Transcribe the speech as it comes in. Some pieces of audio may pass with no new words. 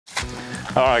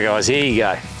All right, guys, here you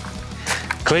go.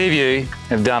 Clearview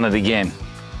have done it again.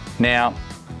 Now,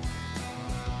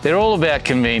 they're all about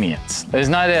convenience. There's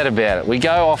no doubt about it. We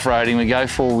go off-roading, we go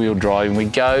four-wheel driving, we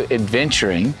go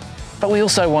adventuring, but we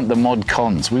also want the mod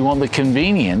cons. We want the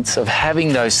convenience of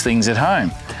having those things at home.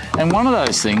 And one of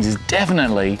those things is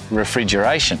definitely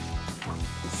refrigeration.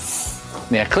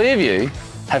 Now, Clearview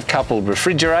have coupled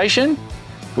refrigeration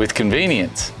with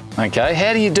convenience. Okay,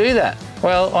 how do you do that?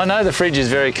 Well, I know the fridge is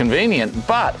very convenient,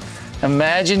 but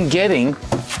imagine getting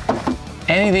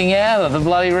anything out of the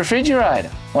bloody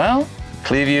refrigerator. Well,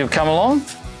 Clearview have come along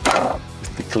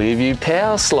with the Clearview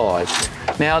Power Slide.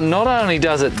 Now, not only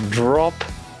does it drop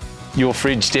your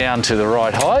fridge down to the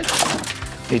right height,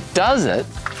 it does it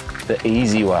the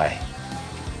easy way.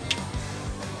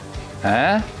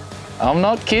 Huh? I'm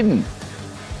not kidding.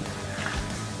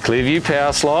 Clearview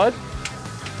Power Slide.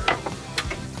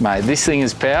 Mate, this thing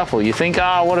is powerful. You think,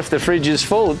 oh, what if the fridge is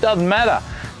full? It doesn't matter.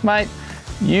 Mate,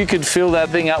 you could fill that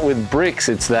thing up with bricks.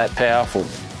 It's that powerful.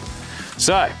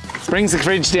 So, brings the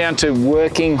fridge down to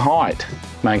working height.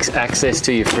 Makes access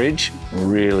to your fridge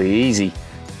really easy.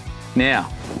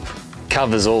 Now,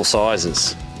 covers all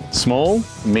sizes. Small,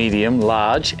 medium,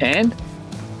 large, and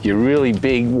your really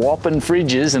big whopping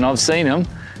fridges, and I've seen them,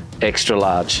 extra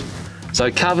large. So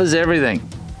it covers everything.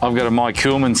 I've got a My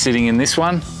Coolman sitting in this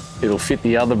one. It'll fit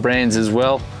the other brands as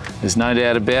well. There's no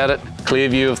doubt about it.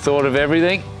 Clearview have thought of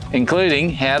everything,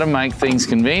 including how to make things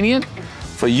convenient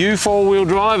for you four-wheel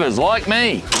drivers like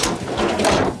me.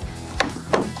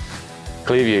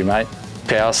 Clearview, mate.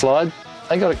 Power Slide,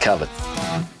 they got it covered.